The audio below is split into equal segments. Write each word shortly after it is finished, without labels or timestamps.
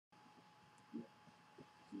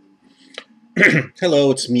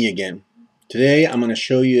Hello, it's me again. Today I'm going to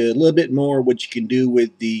show you a little bit more what you can do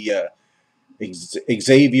with the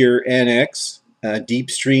Xavier NX,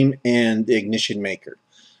 Deepstream, and the ignition maker.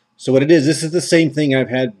 So what it is, this is the same thing I've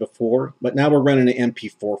had before, but now we're running an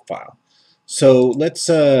MP4 file. So let's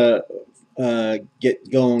get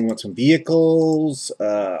going with some vehicles,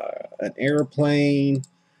 an airplane.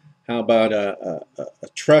 How about a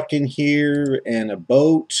truck in here and a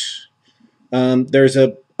boat?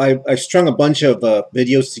 I strung a bunch of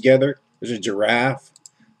videos together. There's a giraffe.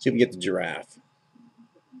 See if we get the giraffe.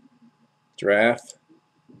 Giraffe.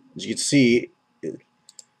 As you can see,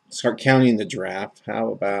 start counting the giraffe.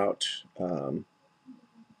 How about a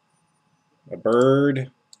bird?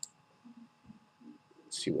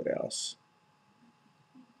 Let's see what else.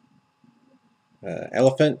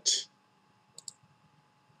 Elephant.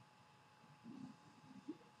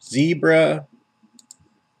 Zebra.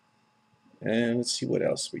 And let's see what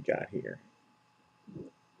else we got here.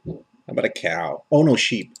 How about a cow? Oh, no,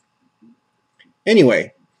 sheep.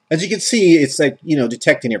 Anyway, as you can see, it's like,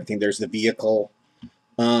 detecting everything. There's the vehicle.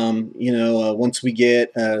 Once we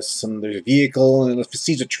get there's a vehicle, and if it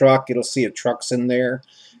sees a truck, it'll see a truck's in there.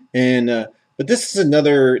 And but this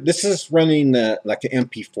is running like an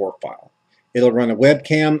MP4 file. It'll run a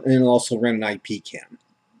webcam, and it'll also run an IP cam.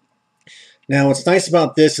 Now, what's nice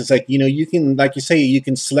about this is you can, like you say, you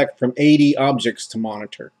can select from 80 objects to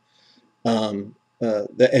monitor.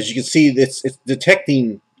 As you can see, it's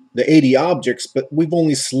detecting the 80 objects, but we've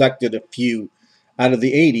only selected a few out of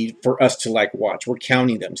the 80 for us to watch. We're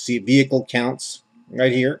counting them. See, vehicle counts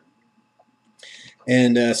right here.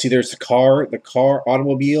 And see, there's the car,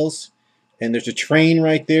 automobiles, and there's a train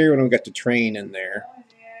right there. We don't got the train in there.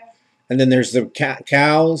 And then there's the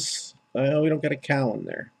cows. We don't got a cow in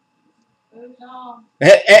there.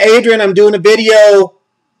 Hey, Adrian, I'm doing a video.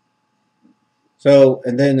 So,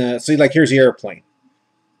 and then see, here's the airplane.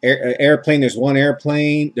 Airplane. There's one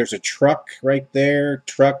airplane. There's a truck right there.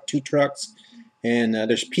 Two trucks. And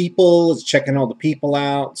there's people. It's checking all the people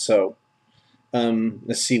out. So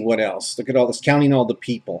let's see what else. Look at all this, counting all the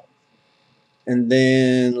people. And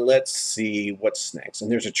then let's see what's next.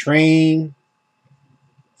 And there's a train.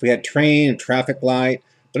 If we had train and traffic light.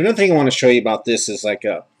 But another thing I want to show you about this is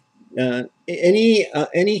anything.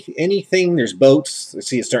 There's boats. Let's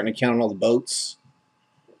see, it's starting to count all the boats.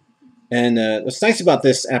 And what's nice about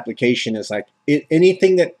this application is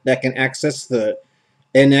anything that can access the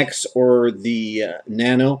NX or the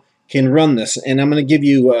Nano can run this. And I'm going to give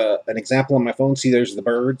you an example on my phone. See, there's the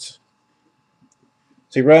birds.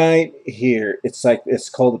 See right here, it's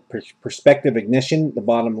called perspective ignition, the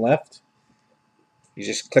bottom left. You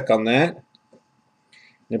just click on that, and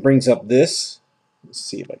it brings up this. Let's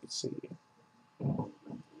see if I can see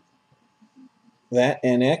that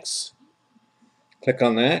NX. Click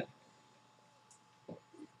on that.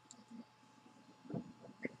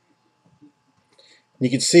 You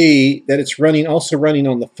can see that it's also running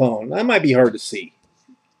on the phone. That might be hard to see.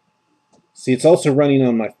 See, it's also running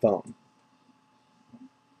on my phone.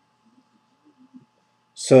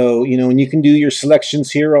 So, and you can do your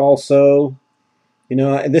selections here also.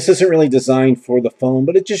 This isn't really designed for the phone,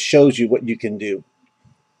 but it just shows you what you can do.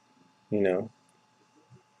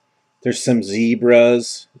 There's some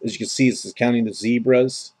zebras. As you can see, it's counting the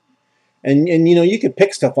zebras. And you could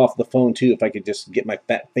pick stuff off the phone too if I could just get my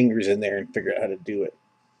fat fingers in there and figure out how to do it.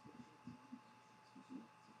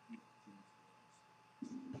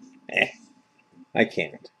 I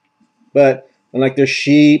can't. But there's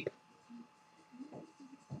sheep.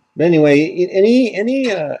 But anyway,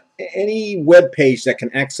 any web page that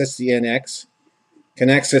can access the NX can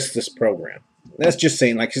access this program. That's just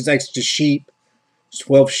saying, it's just sheep,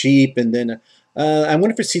 12 sheep, and then I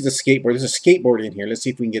wonder if it sees a skateboard. There's a skateboard in here. Let's see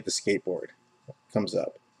if we can get the skateboard. Comes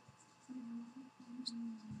up.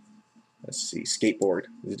 Let's see, skateboard.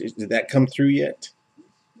 Did that come through yet?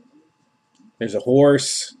 There's a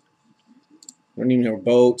horse. I don't even know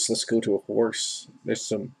boats. Let's go to a horse. There's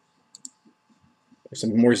some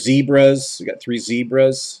more zebras. We got 3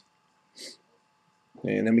 zebras.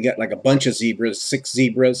 And then we got a bunch of zebras, 6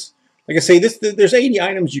 zebras. Like I say, there's 80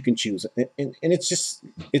 items you can choose. And it's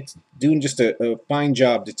doing just a fine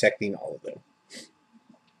job detecting all of them.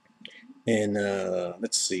 And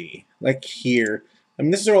let's see. Here,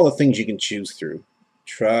 these are all the things you can choose through.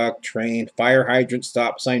 Truck, train, fire hydrant,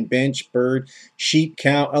 stop sign, bench, bird, sheep,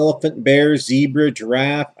 cow, elephant, bear, zebra,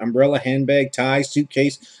 giraffe, umbrella, handbag, tie,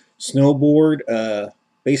 suitcase, snowboard,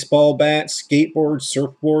 baseball bat, skateboard,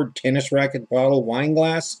 surfboard, tennis racket, bottle, wine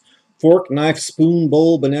glass, fork, knife, spoon,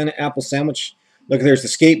 bowl, banana, apple sandwich. Look, there's the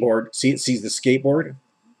skateboard. See, it sees the skateboard.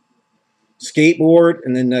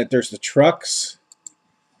 And then there's the trucks.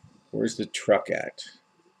 Where's the truck at?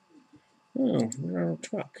 Oh, no,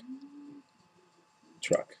 truck.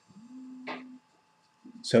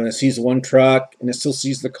 So it sees one truck, and it still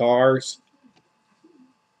sees the cars.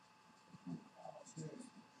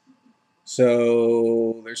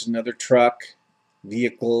 So there's another truck,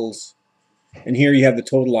 vehicles, and here you have the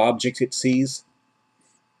total objects it sees.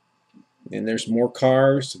 And there's more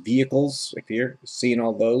cars, vehicles, like here, seeing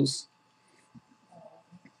all those.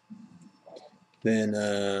 Then,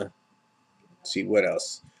 let's see what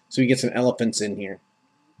else. So we get some elephants in here.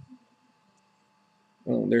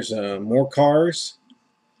 Oh, there's more cars.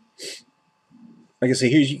 Like I say,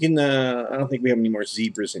 here's you can. I don't think we have any more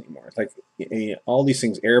zebras anymore. It's like all these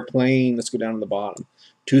things. Airplane. Let's go down to the bottom.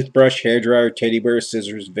 Toothbrush, hairdryer, teddy bear,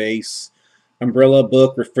 scissors, vase, umbrella,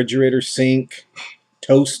 book, refrigerator, sink,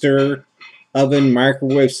 toaster, oven,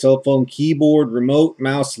 microwave, cell phone, keyboard, remote,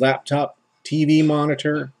 mouse, laptop, TV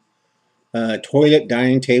monitor, toilet,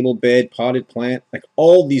 dining table, bed, potted plant. Like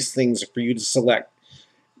all these things are for you to select.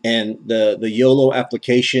 And the YOLO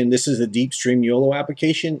application, this is the Deepstream YOLO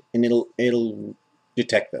application, and it'll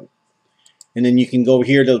detect them. And then you can go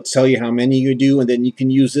here to tell you how many you do, and then you can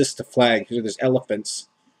use this to flag. Here there's elephants.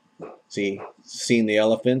 See, seeing the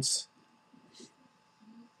elephants.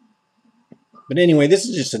 But anyway, this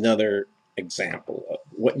is just another example of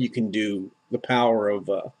what you can do. The power of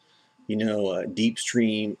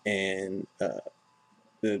Deepstream and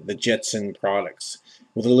the Jetson products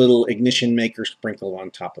with a little ignition maker sprinkle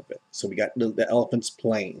on top of it. So we got the elephants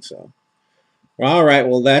playing. So, all right,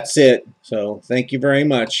 well that's it. So thank you very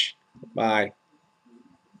much. Bye.